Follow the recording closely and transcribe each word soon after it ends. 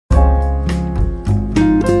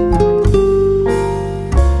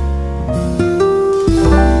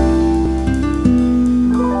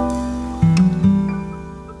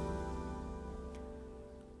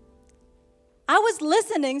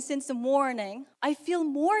working since the morning, I feel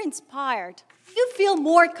more inspired. You feel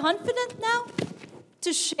more confident now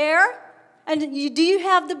to share? And do you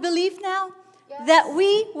have the belief now that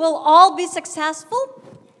we will all be successful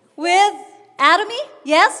with Atomy?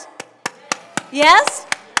 Yes? Yes?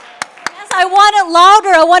 Yes, I want it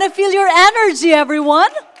louder. I want to feel your energy,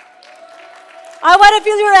 everyone. I want to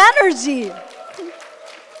feel your energy.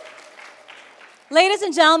 Ladies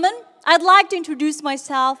and gentlemen, I'd like to introduce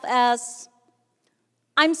myself as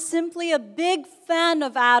I'm simply a big fan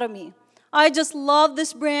of Atomy. I just love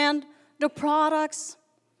this brand, the products.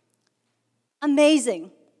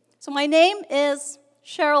 Amazing. So my name is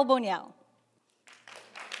Cheryl Boniel.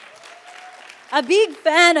 A big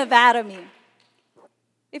fan of Atomy.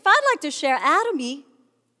 If I'd like to share, Atomy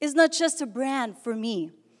is not just a brand for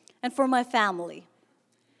me and for my family.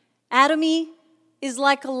 Atomy is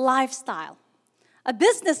like a lifestyle, a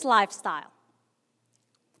business lifestyle.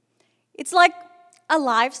 It's like a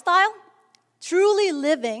lifestyle, truly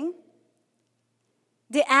living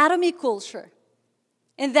the Atomy culture.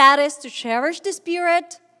 And that is to cherish the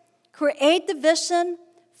spirit, create the vision,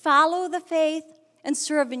 follow the faith, and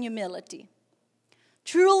serve in humility.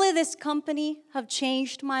 Truly, this company have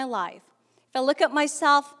changed my life. If I look at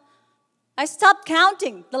myself, I stopped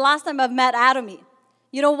counting the last time I've met Atomy.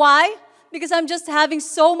 You know why? Because I'm just having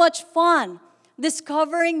so much fun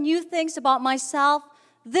discovering new things about myself,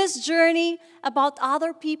 this journey about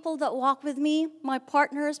other people that walk with me, my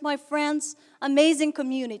partners, my friends, amazing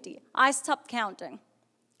community. I stopped counting.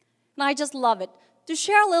 And I just love it. To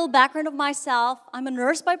share a little background of myself, I'm a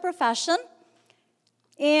nurse by profession,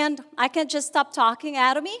 and I can't just stop talking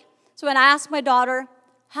Atomy. So when I asked my daughter,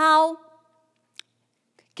 how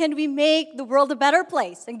can we make the world a better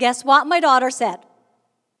place? And guess what my daughter said?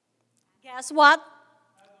 Guess what?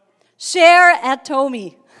 Share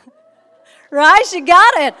Atomy. Right? She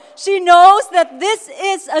got it. She knows that this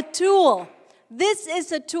is a tool. This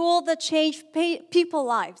is a tool that changed people's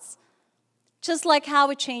lives, just like how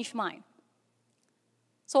it changed mine.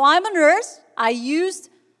 So I'm a nurse. I used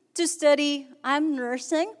to study, I'm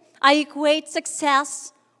nursing. I equate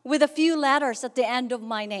success with a few letters at the end of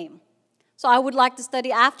my name. So I would like to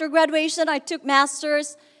study after graduation. I took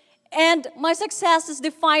master's, and my success is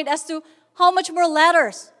defined as to how much more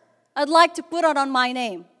letters I'd like to put on my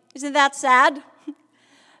name. Isn't that sad?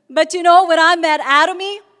 But you know, when I met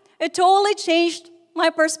Atomy, it totally changed my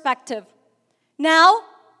perspective. Now,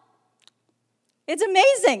 it's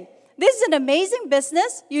amazing. This is an amazing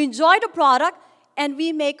business. You enjoy the product, and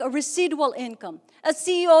we make a residual income. As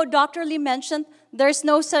CEO Dr. Lee mentioned, there's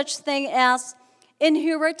no such thing as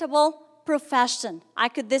inheritable profession. I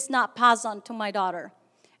could this not pass on to my daughter.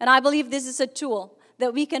 And I believe this is a tool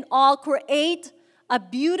that we can all create a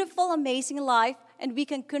beautiful, amazing life, and we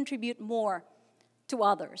can contribute more to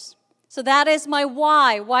others. So that is my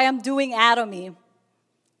why I'm doing Atomy.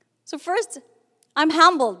 So first, I'm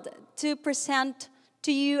humbled to present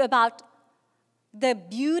to you about the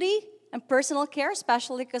beauty and personal care,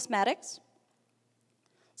 especially cosmetics.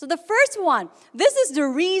 So the first one, this is the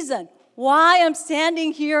reason why I'm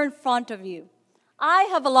standing here in front of you. I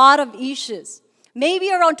have a lot of issues.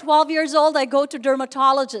 Maybe around 12 years old, I go to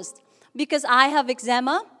dermatologist because I have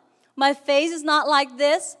eczema. My face is not like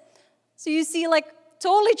this. So you see, like,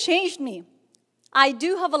 totally changed me. I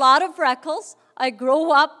do have a lot of freckles. I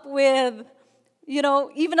grow up with, you know,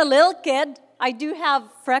 even a little kid, I do have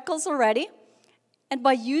freckles already. And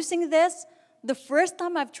by using this, the first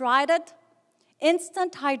time I've tried it,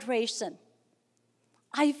 instant hydration.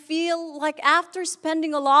 I feel like after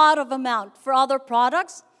spending a lot of amount for other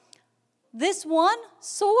products, this one,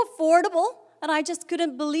 so affordable, and I just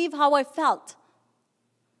couldn't believe how I felt.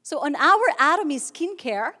 So on our Atomy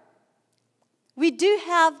skincare, we do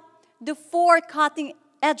have the 4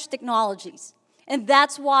 cutting-edge technologies. And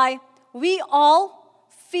that's why we all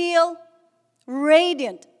feel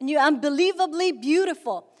radiant and you're unbelievably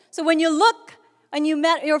beautiful. So when you look and you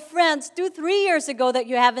met your friends 2-3 years ago that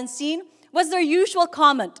you haven't seen, what's their usual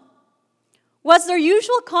comment? What's their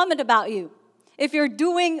usual comment about you if you're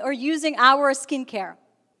doing or using our skincare?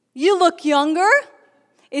 You look younger?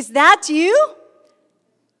 Is that you?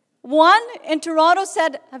 One in Toronto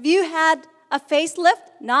said, have you had a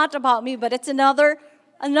facelift? Not about me, but it's another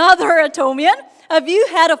Atomian. Have you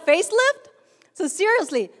had a facelift? So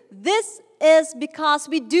seriously, this is because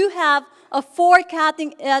we do have 4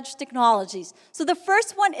 cutting-edge technologies. So the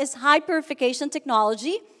first one is high purification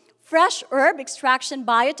technology, fresh herb extraction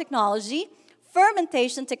biotechnology,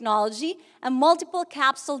 fermentation technology, and multiple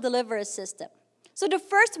capsule delivery system. So the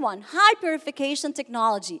first one, high purification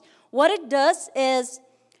technology, what it does is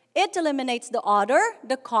it eliminates the odor,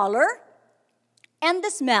 the color, and the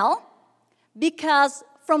smell, because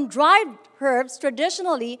from dried herbs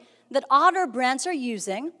traditionally that other brands are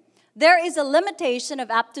using, there is a limitation of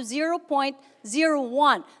up to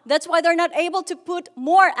 0.01. That's why they're not able to put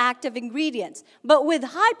more active ingredients. But with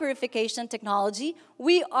high purification technology,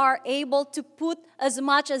 we are able to put as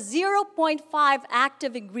much as 0.5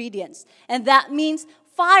 active ingredients. And that means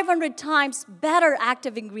 500 times better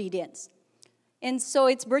active ingredients. And so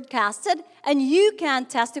it's broadcasted, and you can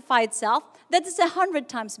testify itself that it's 100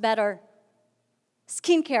 times better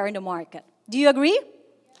skincare in the market. Do you agree?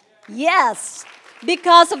 Yes,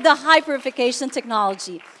 because of the high purification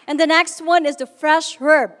technology. And the next one is the fresh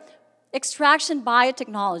herb extraction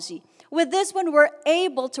biotechnology. With this one, we're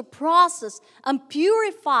able to process and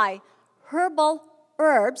purify herbal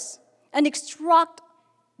herbs and extract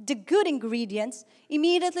the good ingredients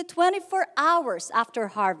immediately 24 hours after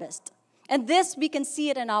harvest. And this, we can see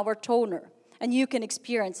it in our toner, and you can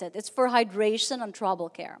experience it. It's for hydration and trouble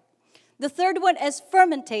care. The third one is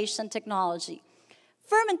fermentation technology.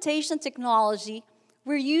 Fermentation technology,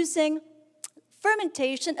 we're using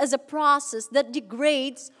fermentation as a process that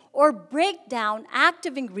degrades or breaks down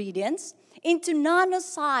active ingredients into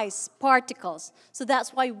nano-sized particles. So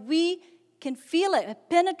that's why we can feel it. It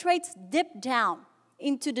penetrates deep down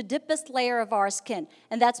into the deepest layer of our skin.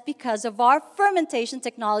 And that's because of our fermentation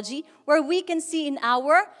technology, where we can see in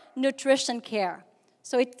our nutrition care.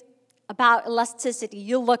 So it's about elasticity.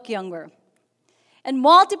 You look younger. And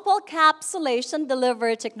multiple capsulation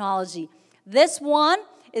delivery technology. This one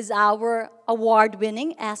is our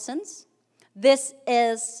award-winning Essence. This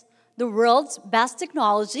is the world's best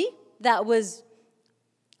technology that was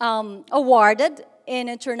awarded in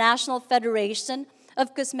International Federation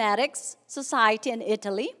of Cosmetics Society in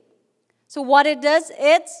Italy. So what it does,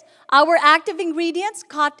 it's our active ingredients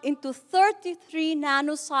cut into 33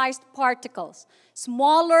 nano-sized particles,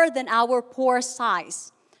 smaller than our pore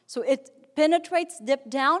size. So it penetrates deep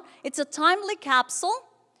down. It's a timely capsule.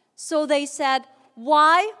 So they said,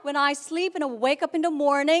 why, when I sleep and I wake up in the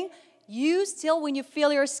morning, you still, when you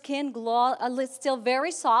feel your skin glow, it's still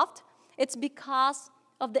very soft? It's because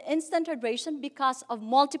of the instant hydration, because of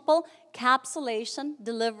multiple capsulation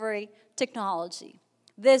delivery technology.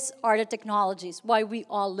 These are the technologies why we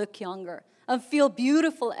all look younger and feel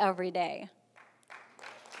beautiful every day.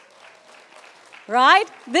 Right?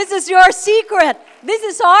 This is your secret. This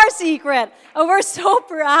is our secret. And we're so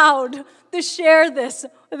proud to share this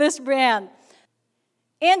brand.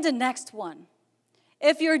 And the next one.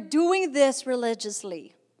 If you're doing this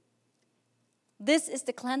religiously, this is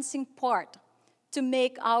the cleansing part to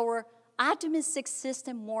make our Atomy 6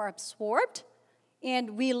 system more absorbed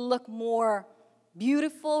and we look more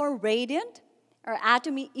beautiful or radiant. Our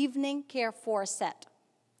Atomy Evening Care 4 set.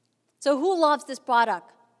 So who loves this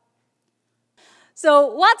product? So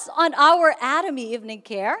what's on our Atomy Evening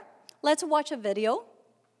Care? Let's watch a video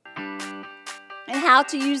and how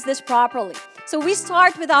to use this properly. So we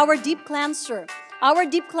start with our deep cleanser. Our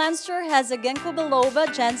deep cleanser has a ginkgo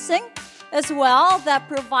biloba ginseng as well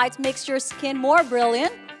that makes your skin more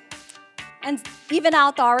brilliant and even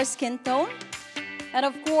out our skin tone. And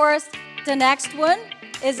of course, the next one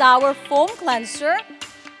is our foam cleanser.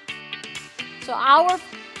 So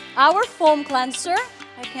our foam cleanser,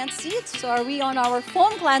 I can't see it, so are we on our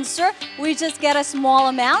foam cleanser? We just get a small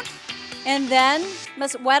amount and then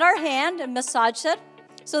wet our hand and massage it.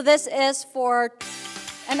 So this is for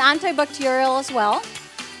an antibacterial as well.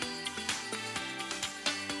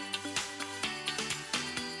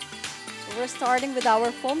 So we're starting with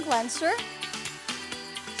our foam cleanser.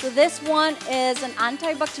 So this one is an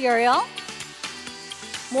antibacterial,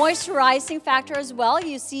 moisturizing factor as well.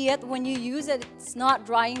 You see it when you use it, it's not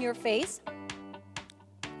drying your face.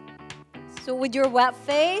 So with your wet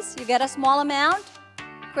face, you get a small amount,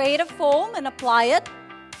 create a foam and apply it.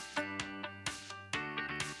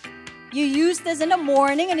 You use this in the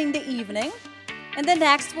morning and in the evening. And the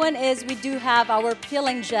next one is we do have our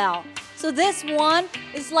peeling gel. So this one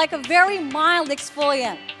is like a very mild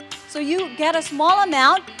exfoliant. So you get a small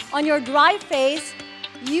amount on your dry face,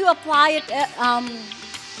 you apply it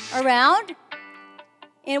around.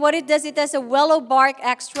 And what it does a willow bark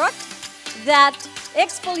extract that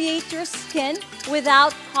exfoliates your skin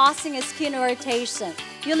without causing a skin irritation.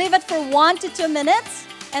 You leave it for 1 to 2 minutes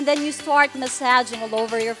and then you start massaging all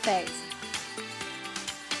over your face.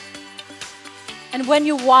 And when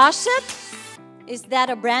you wash it, is that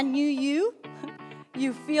a brand new you?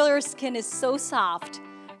 You feel your skin is so soft.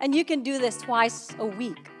 And you can do this twice a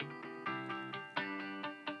week.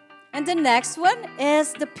 And the next one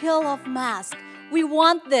is the peel-off mask. We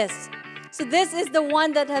want this. So this is the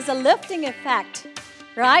one that has a lifting effect,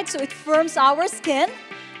 right? So it firms our skin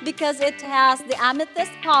because it has the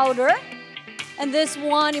amethyst powder And this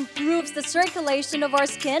one improves the circulation of our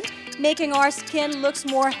skin, making our skin looks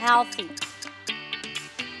more healthy.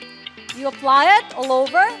 You apply it all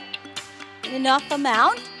over, enough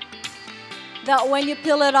amount, that when you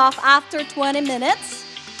peel it off after 20 minutes,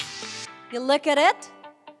 you look at it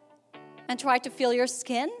and try to feel your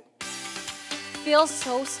skin. Feels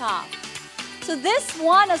so soft. So this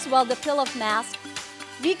one as well, the peel-off mask,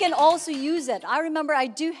 we can also use it. I remember I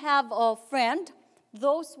do have a friend,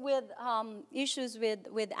 those with issues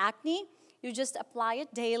with acne, you just apply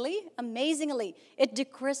it daily. Amazingly, it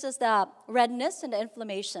decreases the redness and the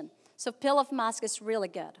inflammation. So peel-off mask is really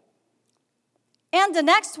good. And the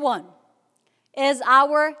next one is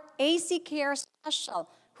our AC Care Special.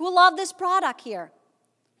 Who love this product here?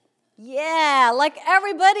 Yeah, like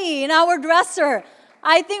everybody in our dresser.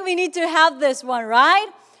 I think we need to have this one, right?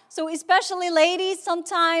 So especially ladies,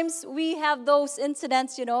 sometimes we have those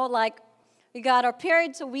incidents, you know, like we got our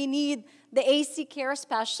period, so we need the AC Care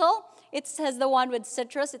Special. It says the one with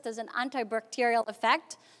citrus. It has an antibacterial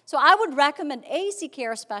effect. So I would recommend AC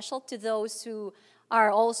Care Special to those who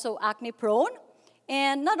are also acne prone.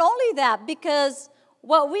 And not only that, because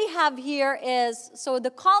what we have here is, so the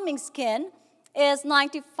calming skin is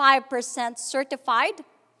 95% certified.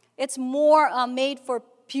 It's more made for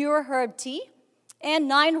pure herb tea. And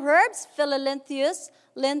 9 herbs, Philolinthius,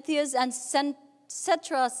 Linthius, and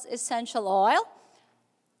citrus essential oil.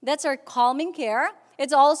 That's our calming care.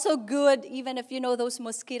 It's also good even if you know those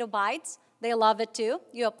mosquito bites. They love it too.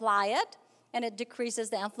 You apply it, and it decreases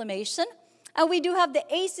the inflammation. And we do have the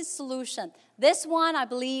AC solution. This one, I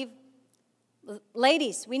believe,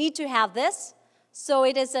 ladies, we need to have this. So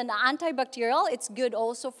it is an antibacterial. It's good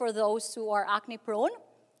also for those who are acne prone.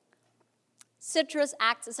 Citrus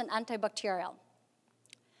acts as an antibacterial.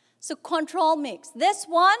 So control mix. This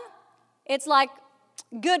one, it's like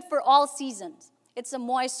good for all seasons. It's a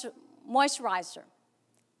moisturizer.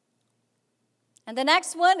 And the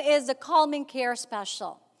next one is the Calming Care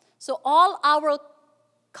Special. So all our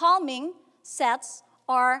calming sets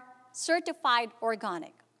are certified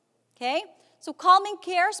organic. Okay? So Calming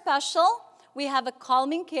Care Special, we have a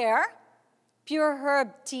Calming Care, pure herb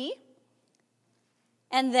tea,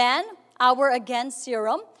 and then our Again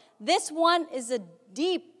serum. This one is a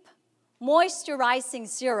deep moisturizing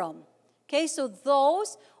serum. Okay, so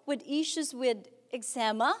those with issues with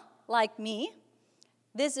eczema, like me,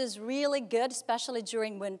 this is really good, especially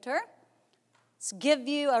during winter. It's give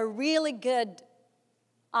you a really good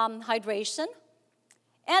hydration.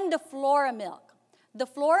 And the Flora Milk. The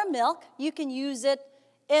Flora Milk, you can use it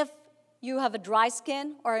if you have a dry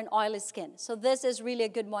skin or an oily skin. So this is really a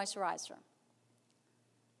good moisturizer.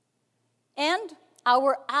 And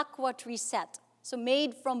our Aqua Tree Set, so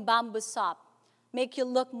made from bamboo soap, make you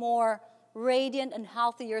look more radiant and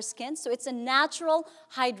healthier skin. So it's a natural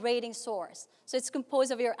hydrating source. So it's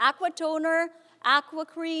composed of your aqua toner, aqua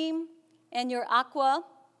cream, and your aqua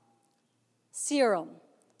serum.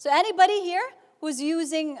 So anybody here who's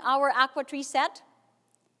using our Aqua Tree Set?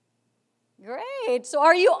 Great. So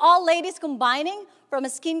are you all ladies combining from a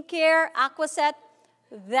skincare aqua set?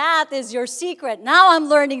 That is your secret. Now I'm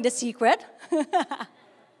learning the secret.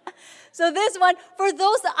 So this one, for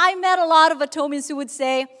those that I met a lot of Atomians who would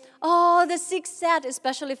say, oh, the 6 set,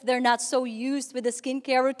 especially if they're not so used with the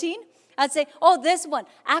skincare routine, I'd say, oh, this one,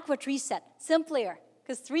 Aqua Tree Set, simpler,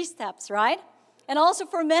 because 3 steps, right? And also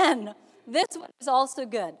for men, this one is also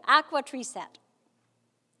good, Aqua Tree Set.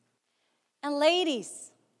 And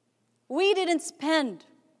ladies, we didn't spend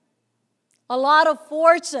a lot of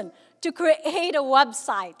fortune to create a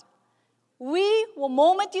website. The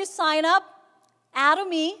moment you sign up,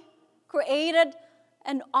 Atomy created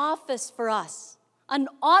an office for us, an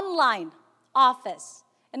online office,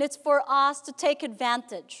 and it's for us to take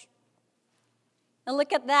advantage. And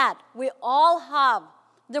look at that. We all have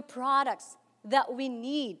the products that we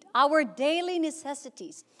need, our daily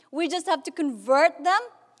necessities. We just have to convert them,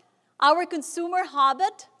 our consumer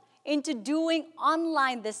habit, into doing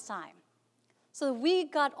online this time. So we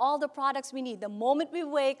got all the products we need the moment we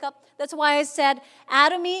wake up. That's why I said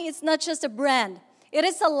Atomy is not just a brand. It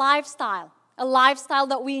is a lifestyle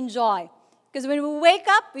that we enjoy. Because when we wake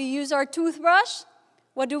up, we use our toothbrush.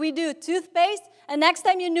 What do? Toothpaste. And next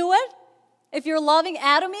time you knew it, if you're loving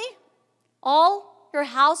Atomy, all your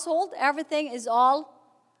household, everything is all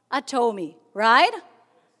Atomy, right?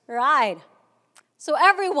 Right. So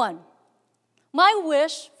everyone, my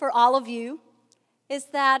wish for all of you is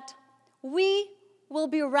that we will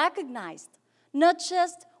be recognized, not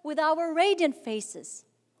just with our radiant faces,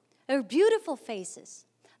 our beautiful faces,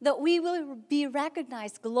 that we will be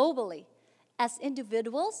recognized globally as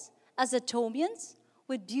individuals, as Atomians,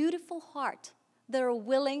 with beautiful heart that are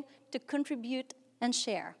willing to contribute and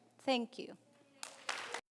share. Thank you.